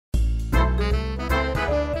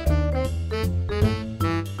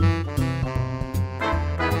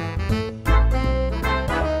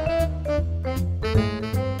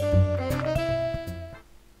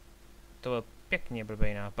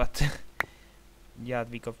blbý nápad. Dělat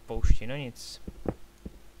výkop v poušti, no nic.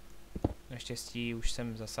 Naštěstí už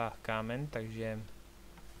jsem zasáhl kámen, takže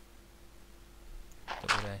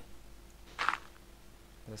to bude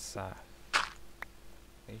zasáh.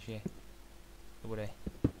 Takže to bude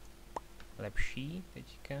lepší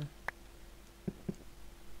teďka.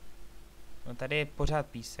 No tady je pořád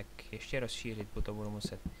písek. Ještě rozšířit, to budu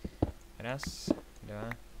muset. 1, 2,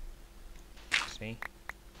 3,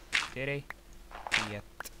 4, 5.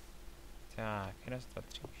 Tak, 1, 2,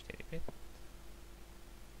 3, 4, 5.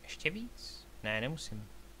 Ještě víc? Ne, nemusím.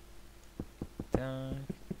 Tak.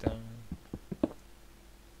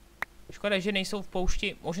 Škoda, že nejsou v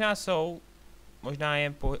poušti. Možná jsou. Možná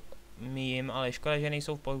je mím, ale škoda, že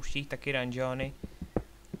nejsou v pouštích taky ranžony.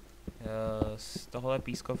 Z tohohle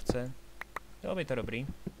pískovce. Bylo by to dobrý.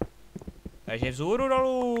 Takže vzhůru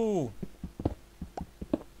dolů!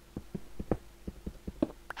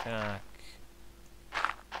 Tak.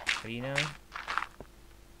 Hlína.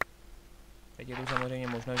 Teď je tu samozřejmě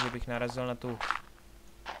možnost, že bych narazil na tu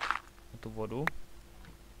vodu,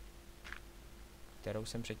 kterou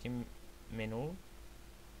jsem předtím minul.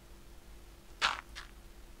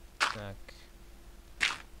 Tak.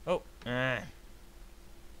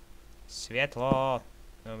 Světlo.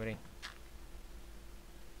 Dobrý.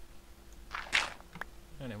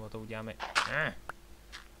 No, nebo to uděláme.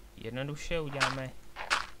 Jednoduše uděláme.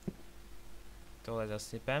 Tohle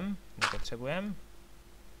zasypem. Nepotřebujeme.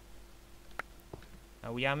 A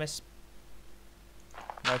uděláme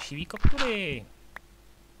další výkop tudy.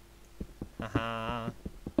 Aha.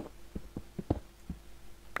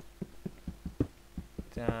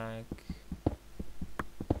 Tak.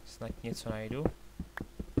 Snad něco najdu.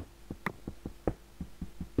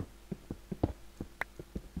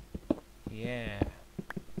 Yeah.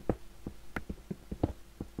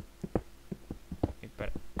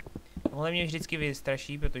 Vypadá. Tohle mě vždycky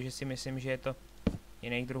vystraší, protože si myslím, že je to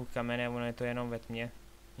jiný druh kamene, ono je to jenom ve tmě.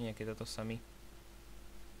 Jak je to samý.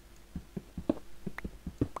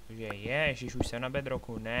 Takže ježiš, už jsem na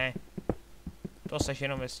bedroku, ne. To seš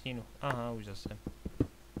jenom ve stínu. Aha, už zase.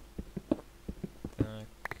 Tak.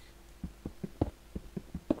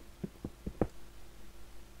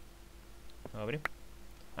 Dobrý.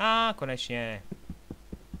 Konečně.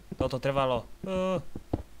 Toto trvalo.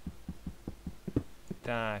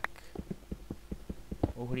 Tak.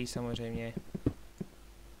 Uhlí samozřejmě.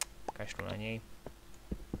 Kašlu na něj.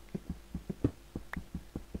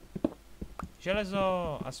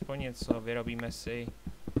 Železo, aspoň něco, vyrobíme si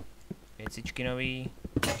věcičky nový.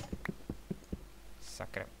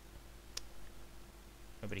 Sakra.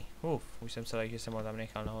 Dobrý, už jsem celý, že jsem ho tam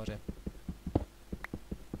nechal nahoře.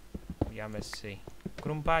 Uděláme si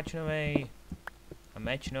krumpáč novej a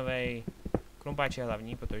meč novej. Krumpáč je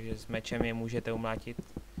hlavní, protože s mečem je můžete umlátit.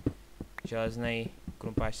 Železnej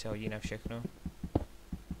krumpáč se hodí na všechno.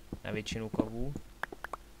 Na většinu kovů.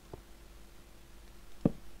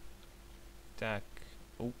 Tak.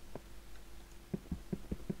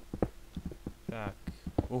 Tak.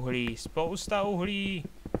 Uhlí. Spousta uhlí.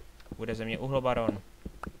 Bude ze mě uhlobaron.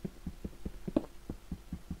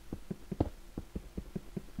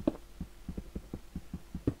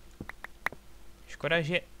 Škoda,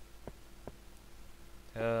 že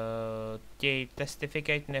ti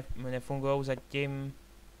testificate nefungují zatím.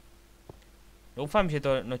 Doufám, že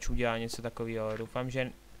to noč udělá něco takového. Doufám,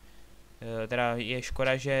 že teda je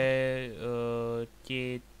škoda, že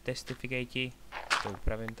ti testificati, to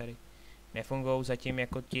upravím tady, nefungují zatím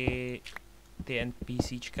jako ty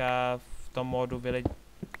NPCčka v tom modu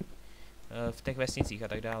v těch vesnicích a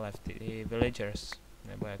tak dále, v ty villagers,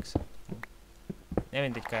 nebo jak se,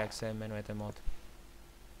 nevím teďka, jak se jmenuje ten mod.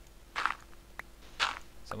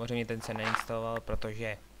 Samozřejmě ten se neinstaloval,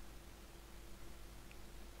 protože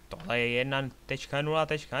tohle je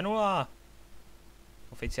 1.0.0.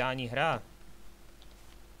 Oficiální hra.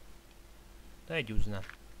 To je džuzna.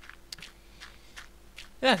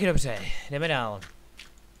 Tak dobře, jdeme dál.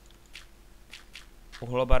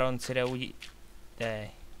 Uhlobaron si jde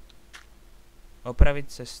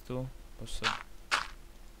opravit cestu. Si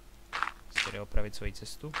jde opravit svoji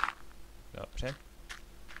cestu. Dobře.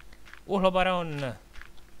 Uhlobaron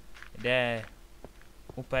jde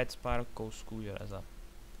upéct pár kousků železa.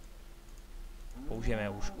 Použijeme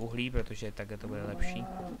už uhlí, protože takhle to bude lepší.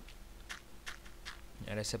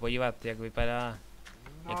 A jde se podívat, jak vypadá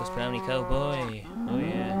jako správný cowboy. No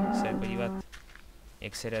je, se podívat,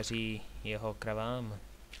 jak se daří jeho kravám.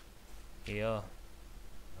 Jo.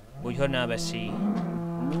 Buď hodná, Bessie.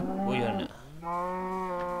 Buď hodná.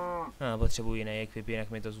 Potřebuji jiný ekvip, jinak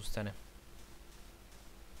mi to zůstane.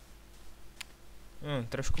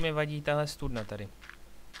 Trošku mi vadí tahle studna tady.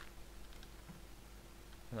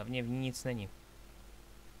 Hlavně v ní nic není.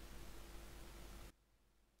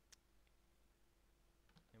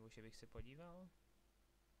 Nebo že bych se podíval?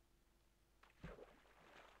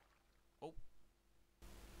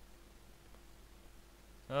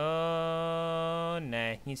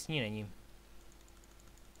 Ne, nic ní není.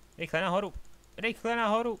 Rychle nahoru! Rychle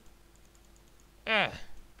nahoru!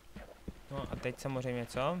 No a teď samozřejmě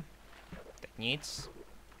co? Teď nic.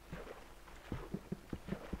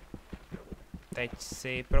 Teď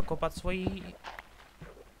si prokopat svoji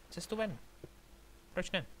cestu ven.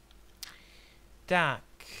 Proč ne? Tak.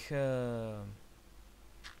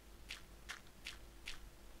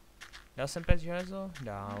 Dal jsem 5 železo?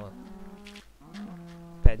 Dál.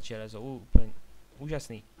 5 železo, úplně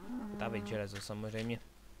úžasný. David železo samozřejmě.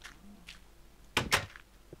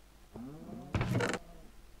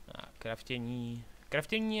 A kraftění.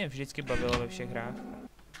 Kraftění mě vždycky bavilo ve všech hrách.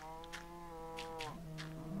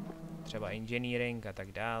 Třeba engineering a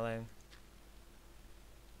tak dále.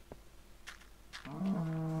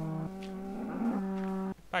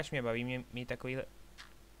 Páč mě baví mít takovýhle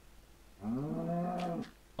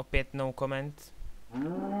opět no comment.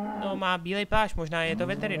 No, má bílej plášť, možná je to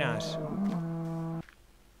veterinář.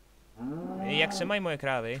 Jak se mají moje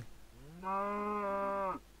krávy?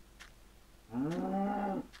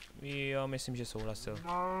 Jo, myslím, že souhlasil.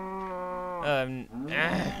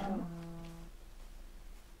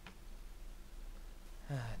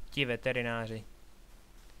 Ti veterináři.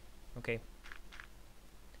 OK.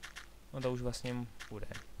 No to už vlastně bude.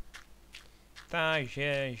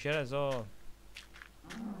 Takže železo.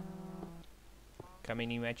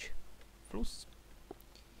 Kamenný meč. Plus.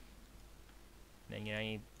 Není na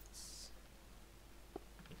nic.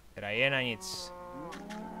 Teda je na nic.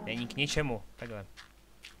 Není k ničemu. Takhle.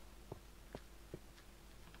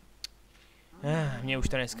 Mně už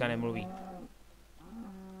to dneska nemluví.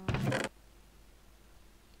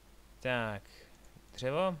 Tak.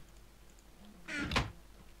 Dřevo.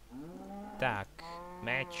 Tak.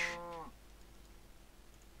 Meč.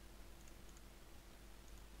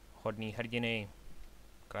 Hodný hrdiny.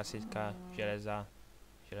 Klasická železa.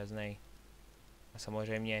 Železnej. A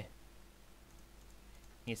samozřejmě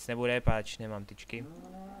nic nebude, páč nemám tyčky.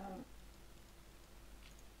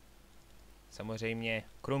 Samozřejmě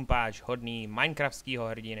krumpáč hodný minecraftskýho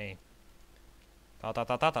hrdiny. Ta.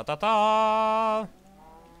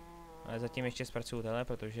 Ale zatím ještě zpracuju tohle,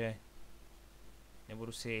 protože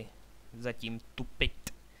nebudu si zatím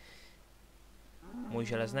tupit můj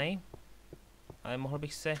železnej. Ale mohl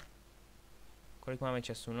bych se... Kolik máme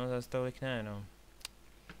času? No zase tolik ne, no.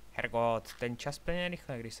 Hergot, ten čas plně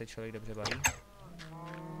rychle, když se člověk dobře baví.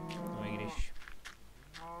 No i když...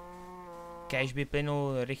 Kéž by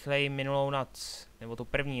plynul rychleji minulou noc. Nebo tu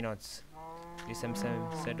první noc. Kdy jsem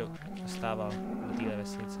se dostával do téhle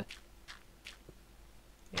vesnice.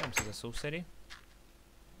 Dívám se za sousedy.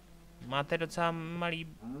 Máte docela malý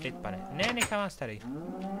byt, pane. Ne, nechám vás tady.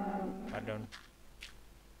 Pardon.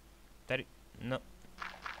 Tady, no.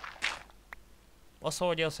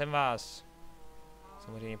 Osvobodil jsem vás.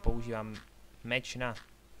 Samozřejmě používám meč na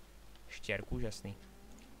štěrku, úžasný.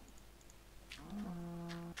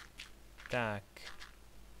 Tak.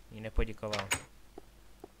 Jí nepoděkoval.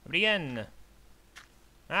 Dobrý den.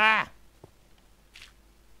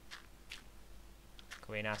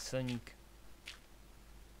 Takový násilník.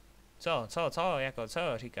 Co, jako, co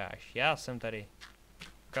říkáš? Já jsem tady.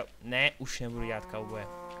 Ne, už nebudu dělat cowboye.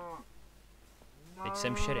 Teď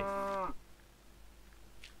jsem šerif.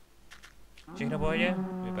 Všechno v pohodě?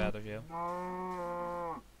 Vypadá to, že jo?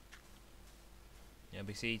 Měl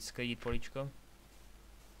bych si jít sklidit políčko.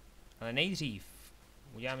 Ale nejdřív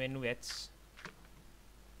udělám jednu věc.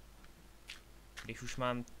 Když už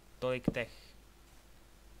mám tolik těch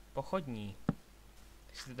pochodní,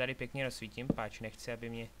 tak si to tady pěkně rozsvítím, páč nechci, aby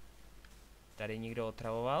mě tady někdo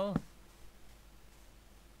otravoval.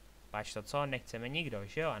 Páč to co? Nechceme nikdo,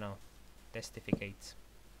 že jo? Ano. Testificates.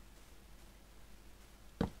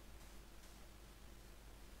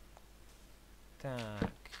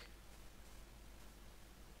 Tak.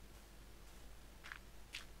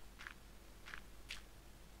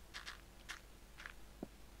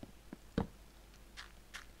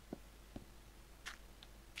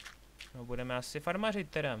 No budeme asi farmařit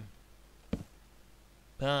teda.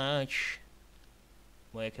 Páč.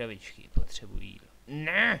 Moje kravičky potřebují jídlo.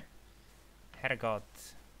 Ne!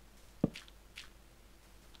 Hergot.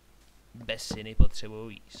 Besiny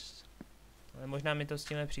potřebují jíst. Ale možná mi to s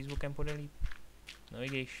tímhle přízvukem půjde líp. No i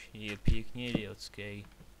když je pěkně idiotský.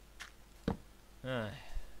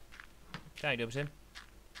 Tak dobře.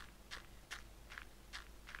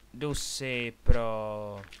 Jdu si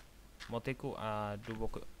pro motiku a jdu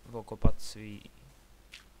okopat svý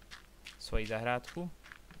svoji zahrádku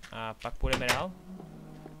a pak půjdeme dál.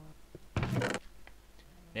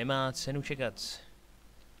 Nemá cenu čekat.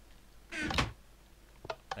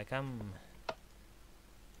 Tak kam?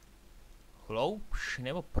 Hloubš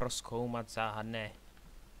nebo prozkoumat záhadné?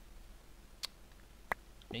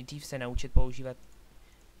 Nejdřív se naučit používat.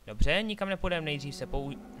 Dobře, nikam nepůjdeme, nejdřív se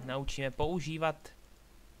naučíme používat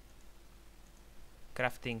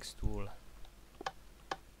crafting stůl.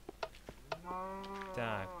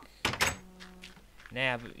 Tak.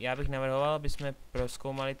 Ne, já bych navrhoval, aby jsme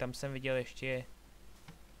prozkoumali, tam jsem viděl ještě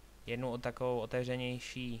jednu takovou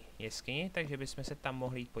otevřenější jeskyni, takže bychom se tam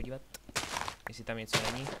mohli jít podívat, jestli tam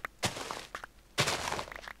něco není.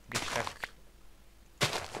 Když tak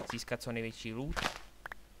získat co největší loot.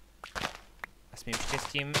 A s mým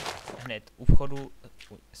štěstím hned u vchodu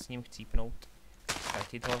s ním chcípnout.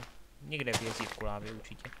 Ztratit ho někde v jezírku lávy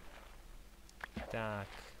určitě. Tak,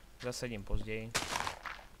 zasadím později.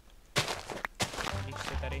 Když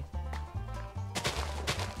se tady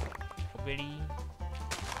obilí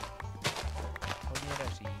hodně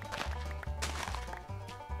daří.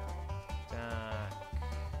 Tak,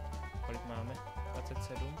 kolik máme?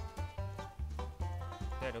 27.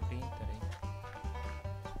 To je dobrý, tady.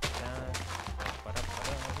 Tak,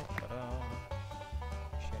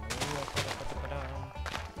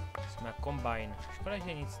 jsme na kombajn. Škoda,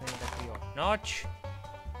 že nic není takovýho. Noč!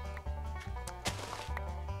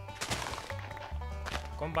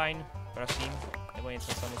 Kombajn, prosím, nebo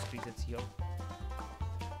něco samosklízecího.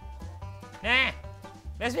 Ne!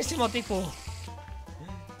 Vezmi si motiku!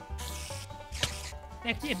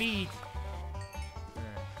 Nech mě být!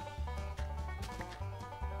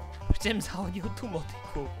 Proč jsem zahodil tu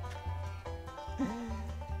motiku?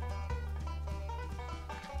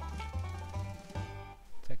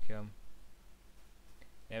 Tak jo.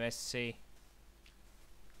 Jdeme si.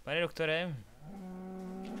 Pane doktore,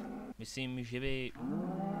 myslím, že by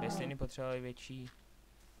vesliny potřebovaly větší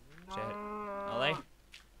přehled. Ale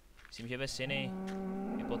myslím, že vesliny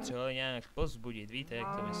by potřebovaly nějak pozbudit. Víte,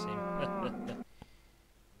 jak to myslím?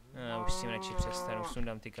 Už si radši přestanu,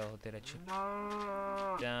 sundám ty kalhoty radši.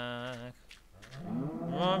 Tak.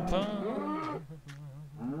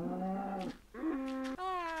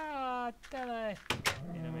 Tele.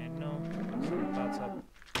 Jenom jednou.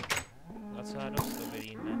 Docela dost to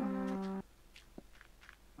vylíme.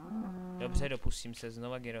 Dobře, dopustím se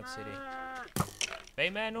znova genocidy. Ve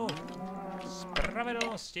jménu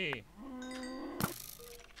spravedlnosti.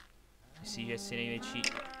 Myslíš, že jsi největší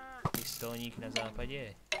pistolník na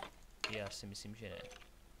západě? Já si myslím, že ne.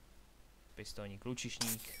 Pistolník,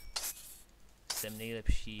 lučišník. Jsem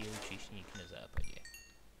nejlepší lučišník na západě.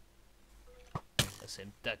 Já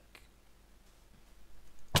jsem tak.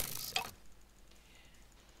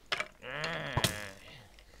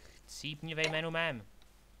 Cípni ve jménu mém.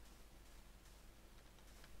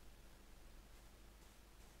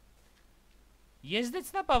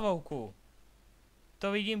 Jezdec na pavouku.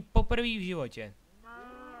 To vidím poprvé v životě.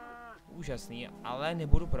 Úžasný, ale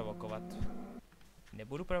nebudu provokovat.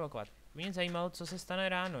 Nebudu provokovat. Mě zajímalo, co se stane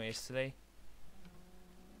ráno, jestli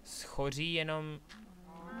schoří jenom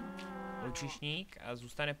lučišník a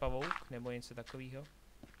zůstane pavouk, nebo něco takového.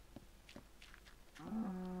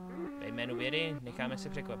 Ve jménu vědy necháme se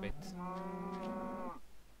překvapit.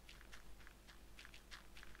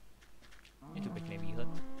 Je tu pěkný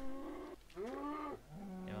výhled.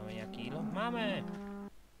 Nemáme nějaký jídlo? Máme!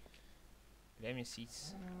 Kde je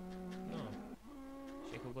měsíc? No,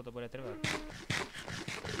 ještě chvilku to bude trvat.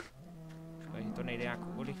 Takže to nejde nějak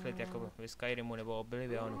urychlit, jako ve Skyrimu nebo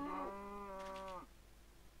Oblivionu.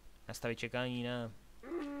 Nastavit čekání na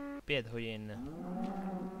 5 hodin.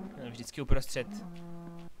 Vždycky uprostřed.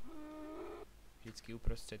 Vždycky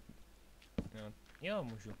uprostřed. No, jo,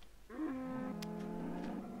 můžu.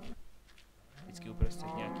 Vždycky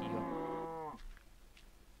uprostřed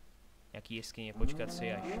nějaký jeskyně, počkat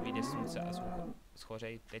si, až vyjde slunce a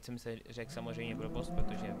schořej. Teď jsem se řekl samozřejmě blbost,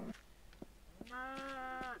 protože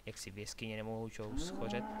jak si v jeskyně nemohou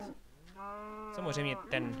schořet. Samozřejmě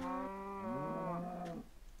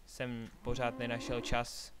jsem pořád nenašel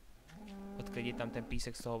čas odklidit tam ten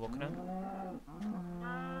písek z toho okna.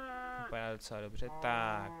 Vypadá docela dobře.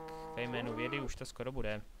 Tak, ve jménu vědy už to skoro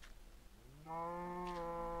bude.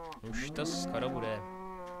 Už to skoro bude.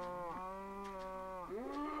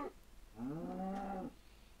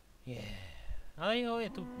 Ale jo,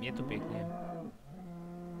 je tu pěkně.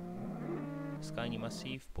 Skalní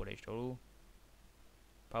masív, půjdeš dolů.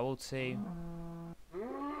 Pavouci.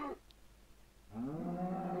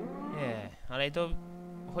 Ale je to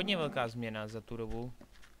hodně velká změna za tu dobu.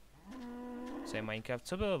 Co je Minecraft?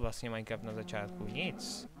 Co byl vlastně Minecraft na začátku?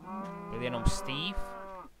 Nic. Byl jenom Steve.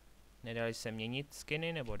 Nedali se měnit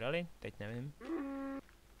skiny, nebo dali? Teď nevím.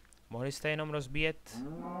 Mohli jste jenom rozbíjet...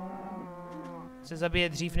 Se zabije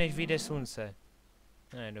dřív, než vyjde slunce.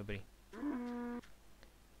 Ne, dobrý.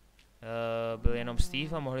 Byl jenom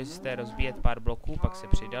Steve a mohli jste rozbíjet pár bloků, pak se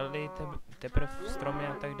přidali teprve stromy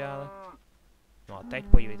a tak dále. No a teď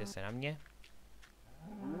podívejte se na mě.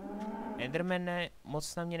 Endermane,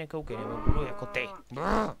 moc na mě nekoukej, nebo budu jako ty.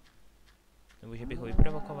 Brr! Nebo že bych ho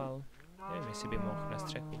vyprovokoval. Nevím, jestli by mohl na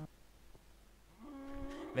střechu.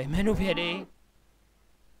 Ve jménu vědy.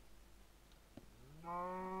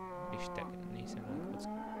 Když tak nejsem na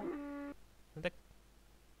kocku. No tak.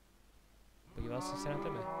 Podíval jsem se na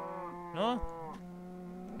tebe. No.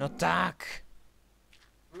 No tak.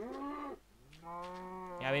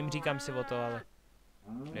 Já vím, říkám si o to, ale...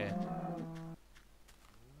 Kde je?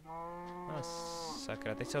 No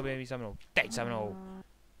sakra, teď se objeví za mnou. Teď za mnou.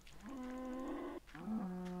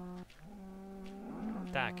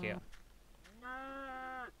 Tak jo.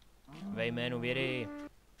 Ve jménu vědy.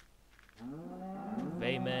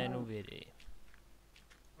 Ve jménu vědy.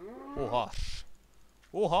 Uhoř.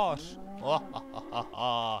 Uhoř.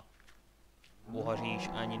 Uhoříš,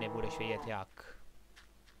 ani nebudeš vědět jak.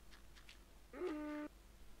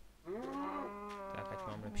 Tak, ať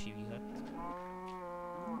mám lepší výhled.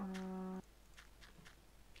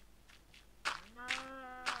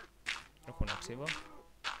 Trochu nakřivo.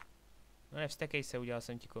 No nevstekej se, udělal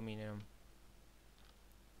jsem ti komín jenom.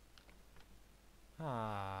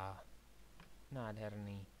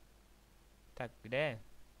 Nádherný. Tak kde?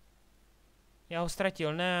 Já ho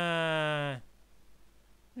ztratil, ne.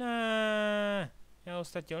 Ne. Já ho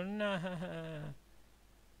ztratil, ne.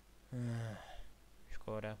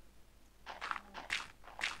 Škoda.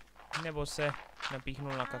 Nebo se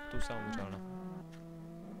napíchnul na kaktus a umřel, no.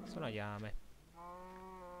 Co naděláme?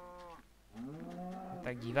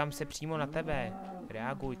 Tak dívám se přímo na tebe.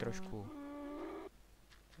 Reaguj trošku.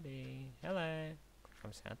 Tady, hele.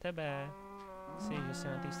 Koukám se na tebe. Si, že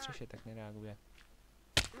se na té střeše tak nereaguje.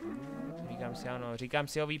 Říkám si ano, říkám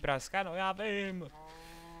si o výprask, ano, já vím.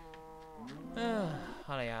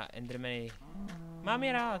 Ale já Endermany mám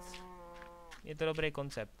je rád. Je to dobrý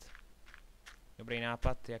koncept. Dobrý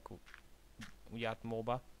nápad, jak udělat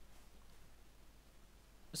moba.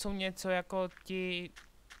 Jsou něco jako ti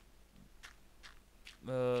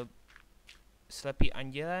slepí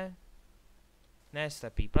anděle. Ne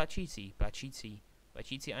slepí, plačící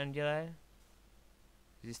anděle.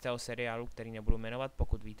 Z jistého seriálu, který nebudu jmenovat,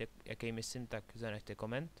 pokud víte, jaký myslím, tak zanechte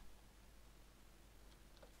koment.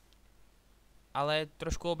 Ale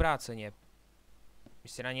trošku obráceně. Vy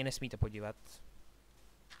se na ně nesmíte podívat.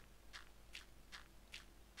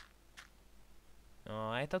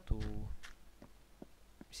 No a je to tu.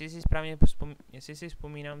 Jestli si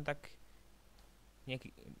vzpomínám, tak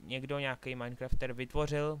někdo, nějaký Minecrafter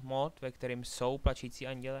vytvořil mod, ve kterém jsou plačící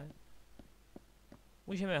anděle.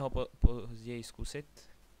 Můžeme ho později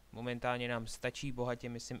zkusit. Momentálně nám stačí bohatě,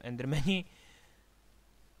 myslím, Endermani.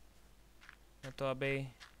 Na to,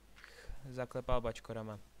 aby zaklepal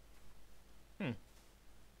bačkorama.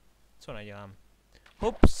 Co nedělám?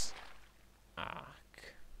 Hups!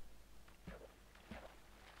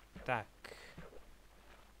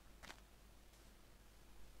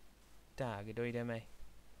 Tak, dojdeme.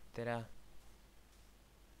 Teda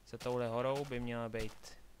za touhle horou by měla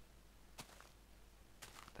být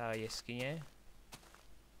ta jeskyně.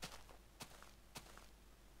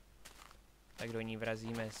 Tak do ní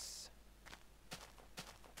vrazíme s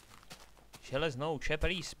železnou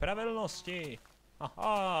čepelí spravedlnosti.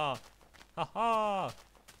 Haha! Haha!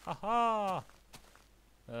 Haha!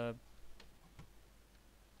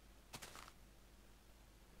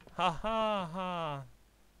 Haha!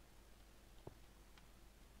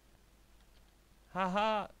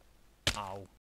 Haha! Au.